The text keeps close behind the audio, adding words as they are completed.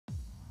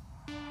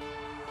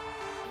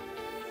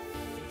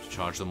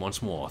charge them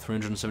once more.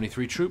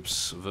 373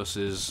 troops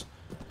versus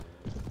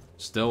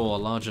still a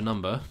larger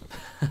number.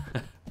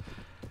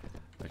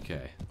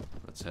 Okay,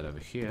 let's head over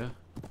here.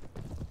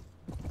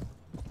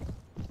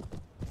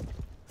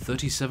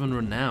 37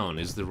 renown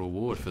is the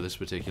reward for this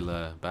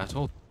particular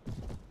battle.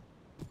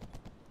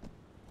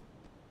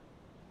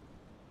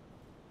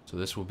 So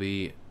this will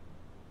be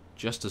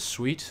just as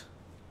sweet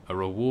a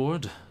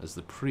reward as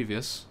the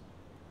previous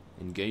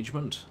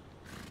engagement.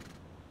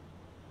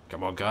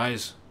 Come on,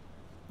 guys.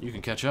 You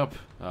can catch up.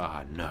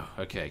 Ah, no.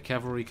 Okay,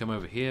 cavalry, come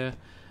over here.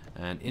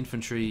 And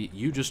infantry,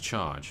 you just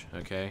charge,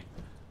 okay?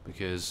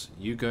 Because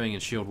you going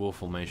in shield wall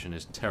formation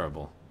is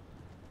terrible.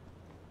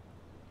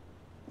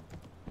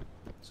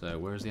 So,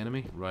 where is the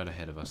enemy? Right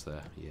ahead of us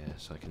there.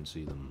 Yes, I can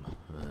see them.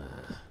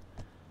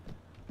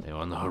 They're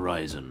on the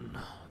horizon.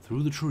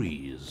 Through the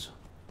trees.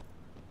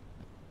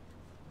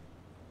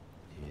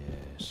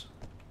 Yes.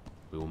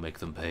 We will make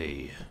them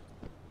pay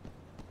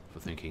for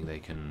thinking they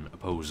can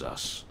oppose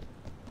us.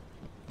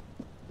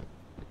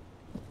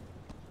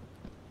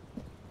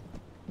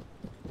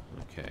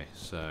 Okay,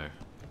 so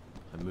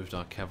I moved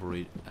our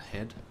cavalry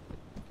ahead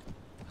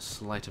a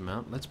slight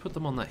amount. Let's put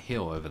them on that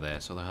hill over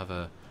there so they'll have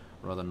a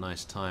rather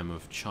nice time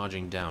of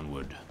charging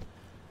downward.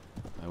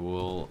 I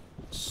will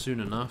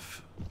soon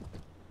enough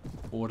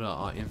order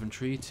our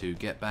infantry to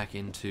get back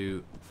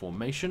into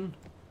formation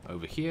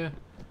over here.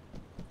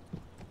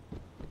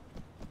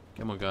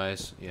 Come on,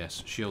 guys.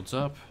 Yes, shields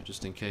up,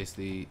 just in case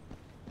the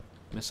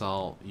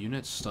missile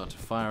units start to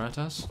fire at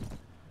us.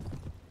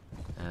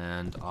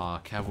 And our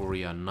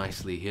cavalry are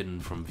nicely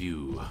hidden from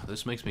view.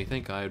 This makes me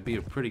think I would be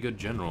a pretty good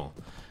general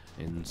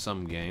in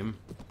some game.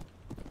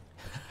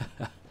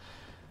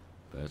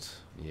 But,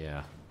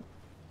 yeah.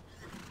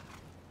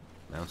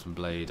 Mountain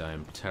Blade, I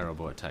am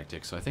terrible at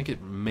tactics. So I think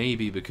it may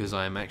be because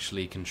I am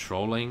actually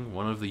controlling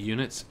one of the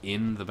units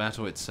in the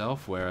battle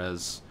itself,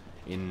 whereas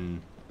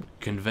in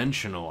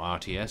conventional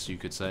RTS, you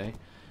could say,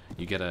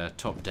 you get a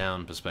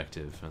top-down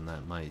perspective, and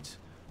that might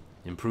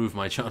improve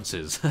my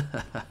chances.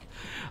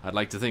 I'd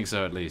like to think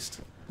so, at least.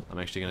 I'm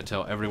actually going to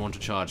tell everyone to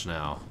charge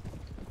now.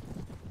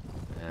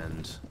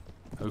 And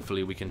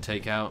hopefully we can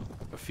take out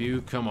a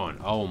few. Come on.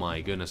 Oh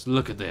my goodness.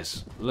 Look at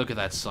this. Look at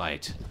that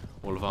sight.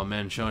 All of our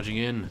men charging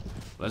in.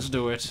 Let's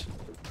do it.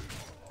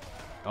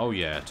 Oh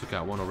yeah, took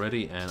out one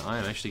already, and I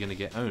am actually going to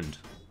get owned.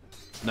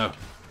 No.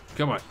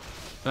 Come on.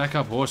 Back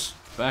up, horse.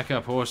 Back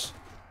up, horse.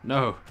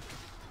 No.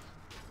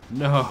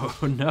 No.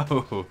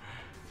 No.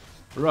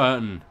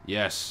 Run.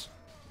 Yes.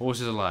 Horse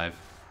is alive.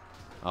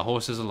 Our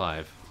horse is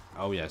alive.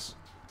 Oh yes.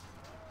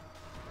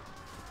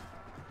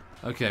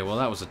 Okay, well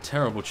that was a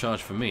terrible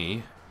charge for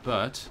me,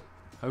 but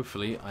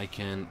hopefully I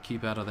can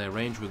keep out of their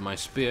range with my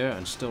spear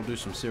and still do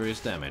some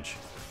serious damage.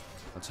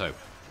 Let's hope.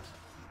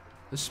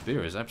 This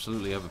spear is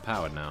absolutely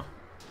overpowered now.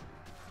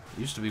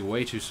 It used to be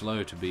way too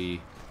slow to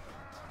be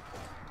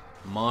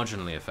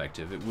marginally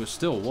effective. It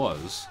still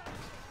was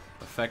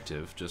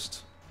effective,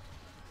 just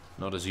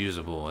not as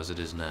usable as it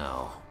is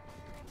now.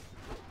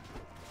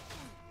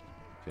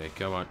 Okay,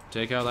 come on.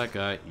 Take out that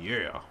guy.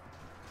 Yeah!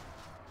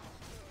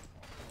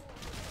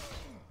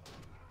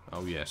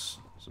 Oh, yes.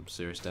 Some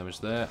serious damage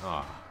there.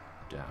 Ah,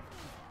 damn.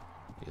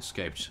 He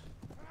escaped.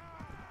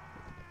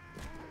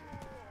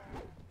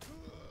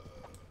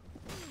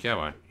 Come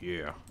on.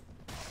 Yeah.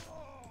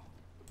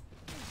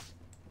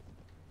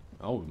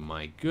 Oh,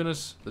 my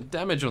goodness. The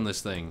damage on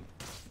this thing.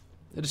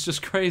 It is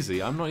just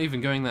crazy. I'm not even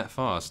going that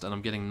fast, and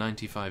I'm getting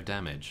 95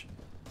 damage.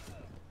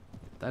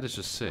 That is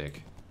just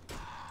sick.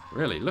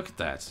 Really? Look at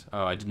that.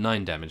 Oh, I did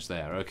 9 damage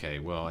there. Okay,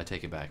 well, I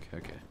take it back.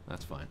 Okay,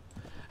 that's fine.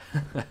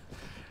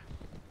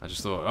 I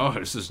just thought, oh,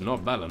 this is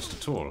not balanced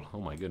at all. Oh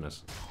my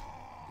goodness.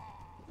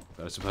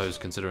 But I suppose,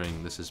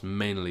 considering this is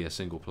mainly a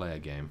single-player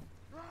game,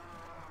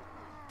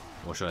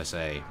 or should I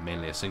say,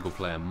 mainly a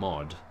single-player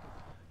mod,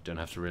 don't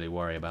have to really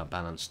worry about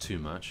balance too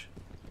much.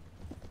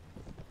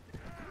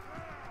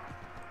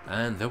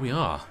 And there we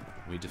are.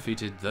 We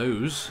defeated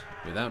those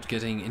without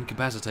getting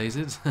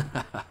incapacitated.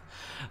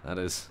 That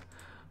is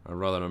a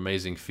rather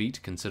amazing feat,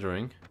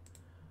 considering.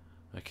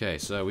 Okay,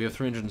 so we have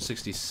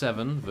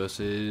 367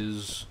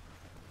 versus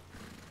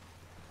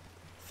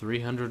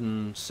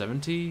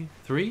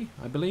 373,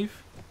 I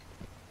believe?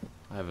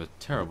 I have a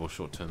terrible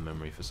short-term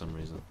memory for some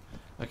reason.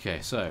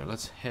 Okay, so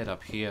let's head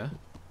up here.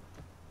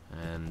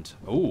 And,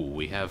 oh,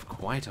 we have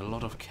quite a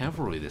lot of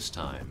cavalry this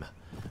time.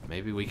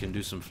 Maybe we can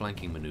do some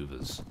flanking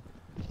maneuvers.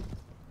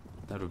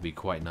 That would be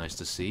quite nice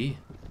to see.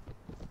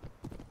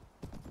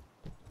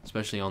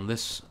 Especially on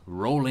this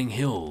Rolling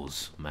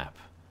Hills map.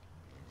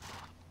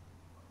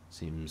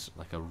 Seems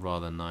like a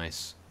rather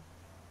nice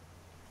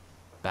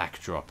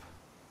backdrop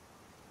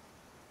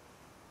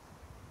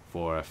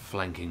for a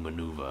flanking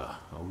maneuver.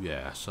 Oh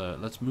yeah, so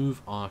let's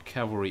move our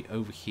cavalry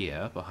over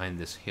here behind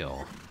this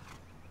hill.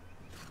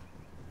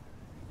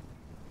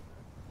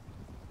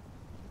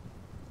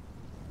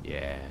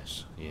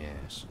 Yes,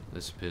 yes.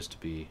 This appears to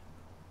be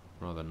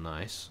rather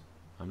nice.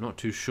 I'm not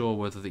too sure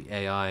whether the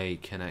AI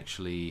can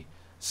actually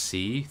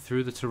see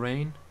through the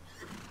terrain.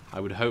 I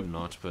would hope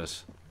not,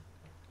 but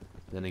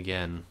then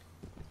again,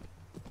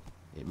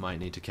 it might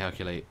need to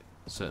calculate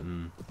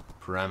certain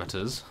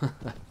parameters.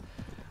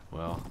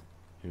 Well,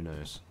 who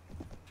knows.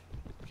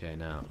 Okay,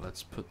 now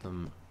let's put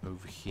them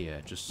over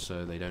here just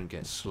so they don't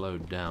get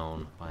slowed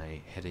down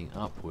by heading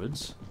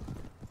upwards.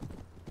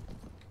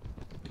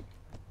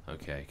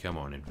 Okay, come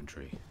on,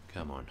 infantry.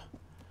 Come on.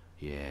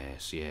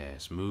 Yes,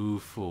 yes,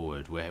 move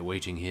forward. We're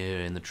waiting here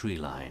in the tree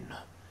line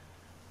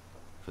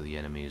for the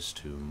enemies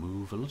to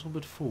move a little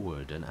bit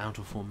forward and out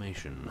of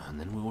formation, and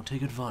then we will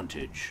take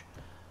advantage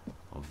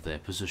of their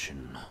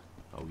position.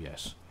 Oh,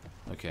 yes.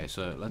 Okay,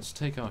 so let's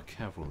take our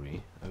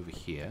cavalry over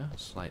here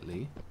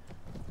slightly.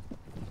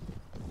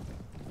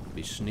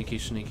 Be sneaky,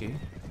 sneaky.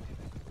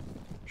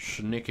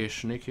 Sneaky,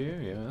 sneaky,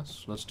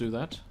 yes, let's do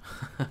that.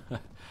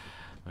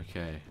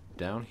 Okay,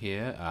 down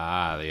here.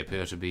 Ah, they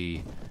appear to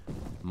be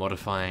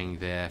modifying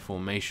their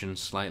formation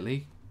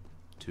slightly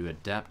to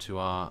adapt to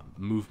our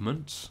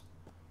movements.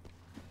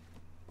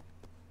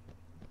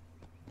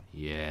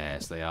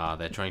 Yes, they are.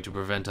 They're trying to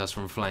prevent us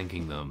from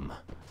flanking them.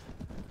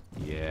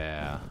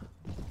 Yeah.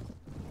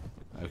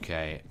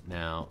 Okay,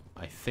 now,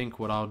 I think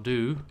what I'll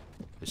do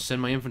is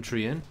send my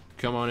infantry in.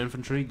 Come on,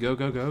 infantry, go,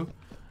 go, go.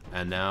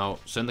 And now,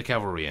 send the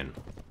cavalry in.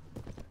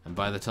 And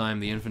by the time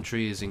the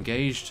infantry is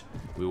engaged,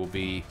 we will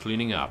be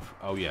cleaning up.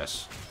 Oh,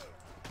 yes.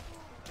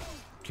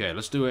 Okay,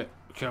 let's do it.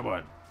 Come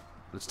on.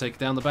 Let's take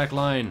down the back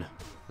line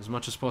as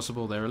much as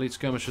possible. They're elite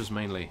skirmishers,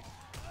 mainly.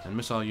 And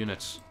missile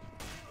units.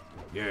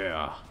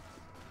 Yeah.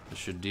 This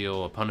should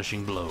deal a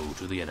punishing blow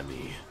to the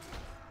enemy.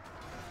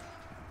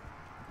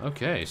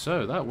 Okay,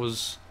 so that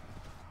was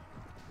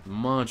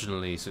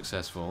marginally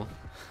successful.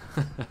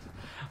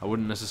 I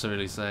wouldn't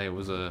necessarily say it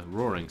was a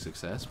roaring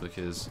success,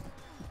 because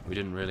we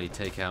didn't really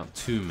take out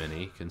too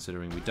many,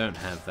 considering we don't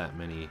have that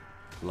many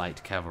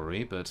light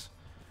cavalry, but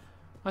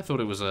I thought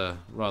it was a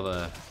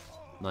rather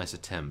nice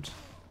attempt.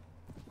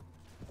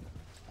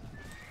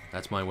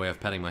 That's my way of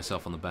patting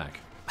myself on the back.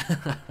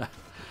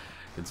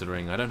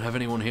 Considering I don't have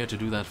anyone here to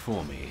do that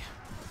for me.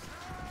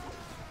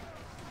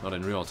 Not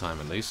in real time,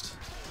 at least.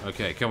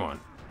 Okay, come on.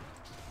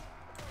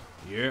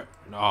 Yeah.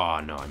 Oh,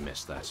 no, I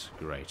missed that.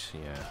 Great,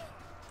 yeah.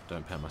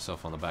 Don't pat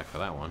myself on the back for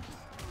that one.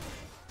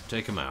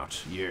 Take him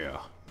out. Yeah.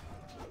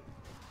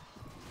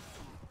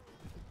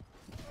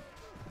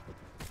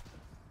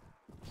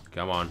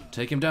 Come on.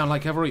 Take him down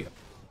like cavalry.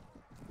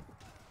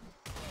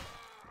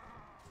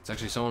 It's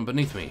actually someone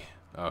beneath me.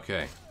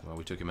 Okay. Well,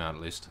 we took him out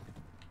at least.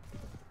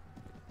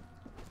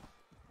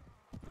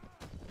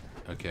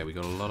 Okay, we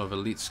got a lot of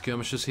elite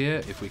skirmishers here.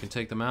 If we can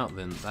take them out,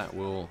 then that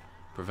will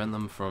prevent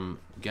them from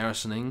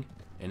garrisoning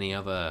any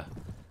other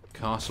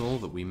castle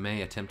that we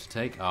may attempt to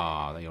take.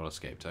 Ah, they all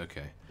escaped.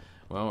 Okay.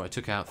 Well, I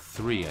took out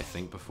 3, I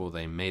think, before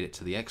they made it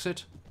to the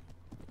exit.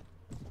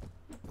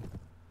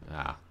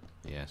 Ah,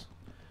 yes.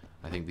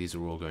 I think these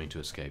are all going to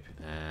escape.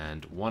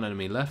 And 1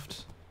 enemy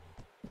left.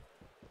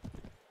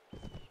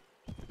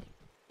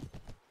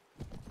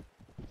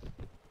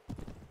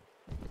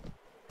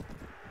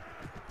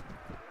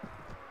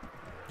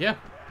 Yeah,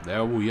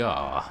 there we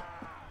are.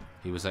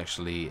 He was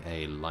actually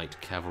a light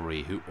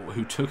cavalry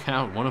who took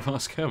out one of our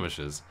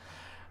skirmishers.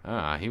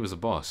 Ah, he was a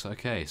boss.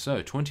 Okay,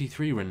 so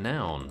 23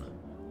 renown.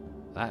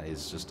 That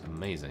is just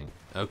amazing.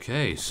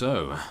 Okay,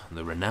 so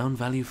the renown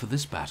value for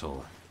this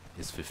battle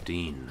is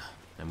 15.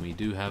 And we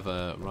do have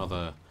a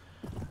rather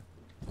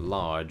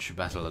large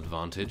battle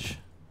advantage,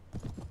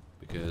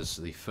 because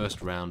the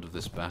first round of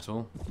this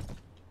battle,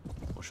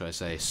 or should I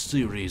say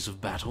series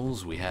of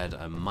battles, we had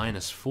a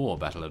 -4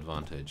 battle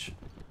advantage.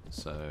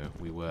 So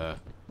we were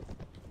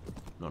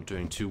not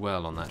doing too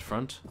well on that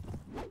front,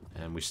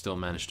 and we still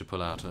managed to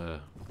pull out a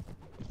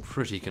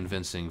pretty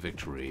convincing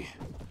victory.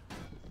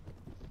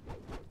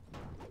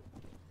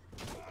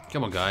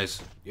 Come on,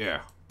 guys.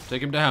 Yeah.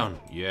 Take him down.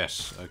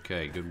 Yes.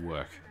 Okay, good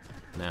work.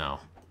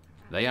 Now,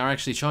 they are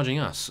actually charging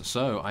us,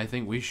 so I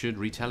think we should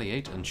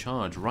retaliate and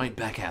charge right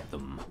back at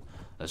them.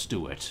 Let's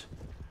do it.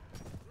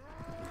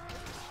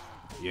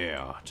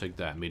 Yeah, take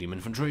that, medium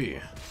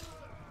infantry.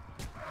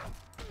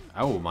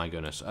 Oh my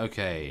goodness.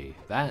 Okay,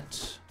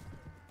 that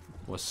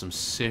was some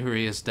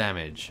serious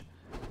damage.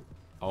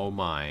 Oh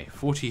my.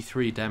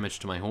 43 damage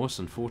to my horse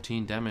and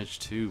 14 damage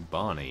to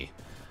Barney.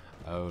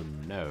 Oh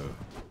no.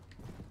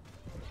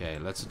 Okay,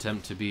 let's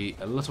attempt to be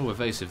a little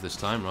evasive this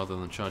time rather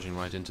than charging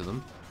right into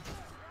them.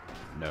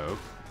 No.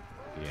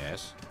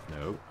 Yes.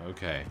 No.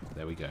 Okay,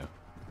 there we go.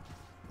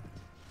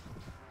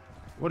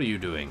 What are you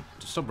doing?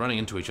 Stop running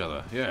into each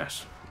other.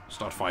 Yes.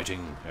 Start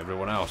fighting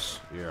everyone else.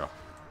 Yeah.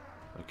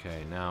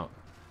 Okay, now...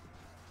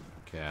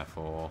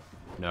 Careful.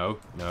 No,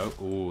 no.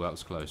 Ooh, that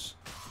was close.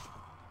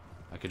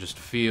 I could just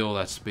feel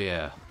that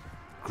spear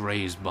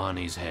graze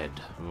Barney's head.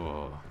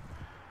 Oh.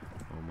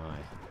 Oh my.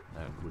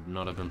 That would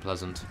not have been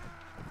pleasant.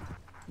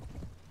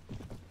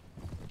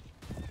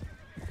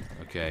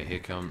 Okay, here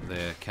come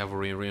their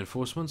cavalry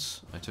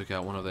reinforcements. I took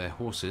out one of their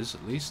horses,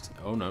 at least.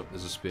 Oh no,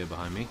 there's a spear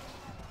behind me.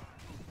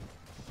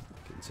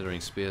 Considering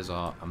spears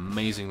are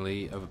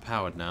amazingly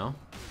overpowered now,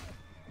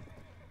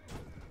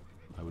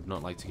 I would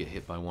not like to get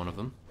hit by one of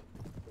them.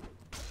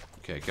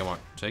 Okay, come on,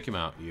 take him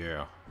out.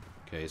 Yeah.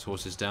 Okay, his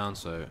horse is down,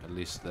 so at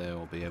least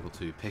they'll be able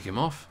to pick him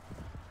off.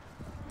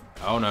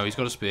 Oh no, he's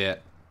got a spear,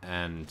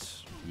 and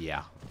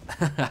yeah.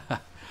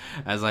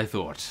 As I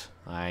thought.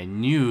 I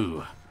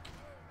knew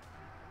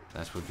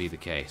that would be the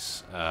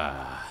case.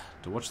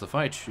 To watch the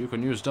fight, you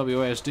can use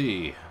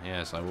WASD.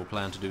 Yes, I will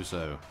plan to do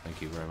so.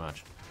 Thank you very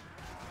much.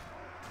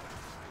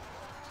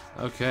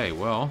 Okay,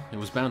 well, it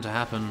was bound to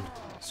happen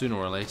sooner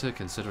or later,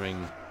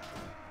 considering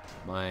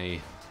my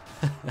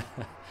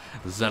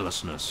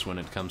zealousness when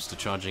it comes to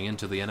charging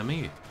into the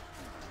enemy.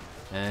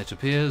 It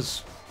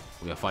appears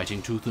we are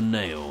fighting tooth and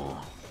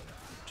nail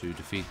to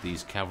defeat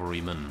these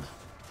cavalrymen.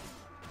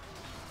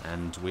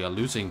 And we are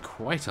losing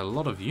quite a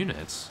lot of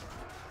units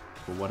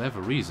for whatever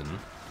reason.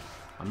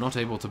 I'm not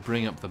able to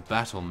bring up the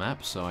battle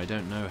map, so I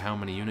don't know how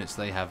many units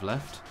they have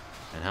left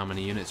and how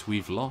many units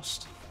we've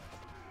lost.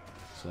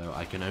 So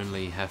I can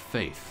only have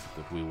faith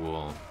that we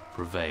will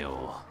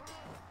prevail.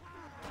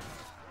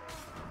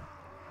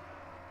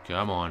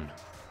 Come on.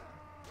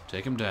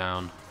 Take him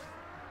down.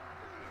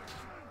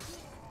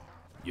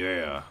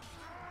 Yeah.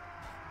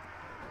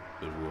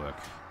 Good work.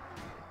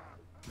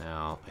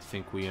 Now, I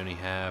think we only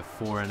have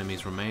 4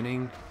 enemies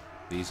remaining.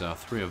 These are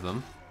 3 of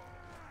them.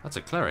 That's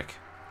a cleric.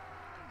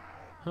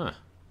 Huh.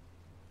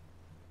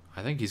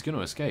 I think he's going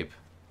to escape.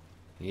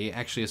 He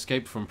actually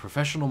escaped from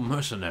professional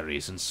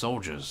mercenaries and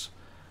soldiers.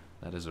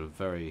 That is a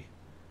very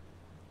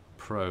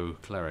pro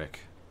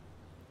cleric.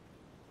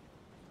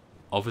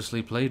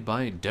 Obviously played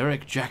by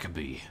Derek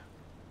Jacobi,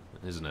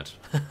 isn't it?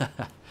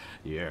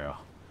 Yeah.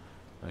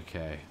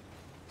 Okay.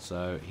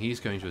 So he's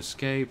going to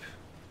escape.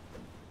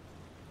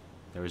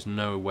 There is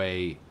no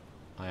way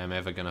I am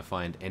ever going to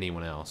find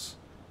anyone else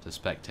to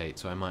spectate,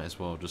 so I might as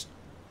well just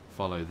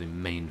follow the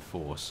main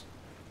force.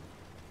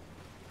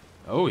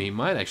 Oh, he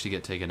might actually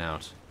get taken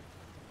out.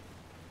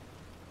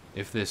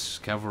 If this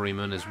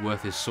cavalryman is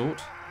worth his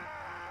salt.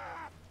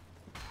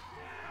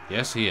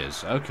 Yes, he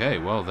is. Okay,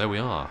 well, there we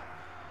are.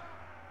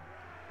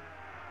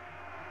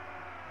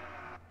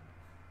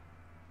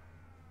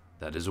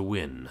 That is a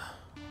win.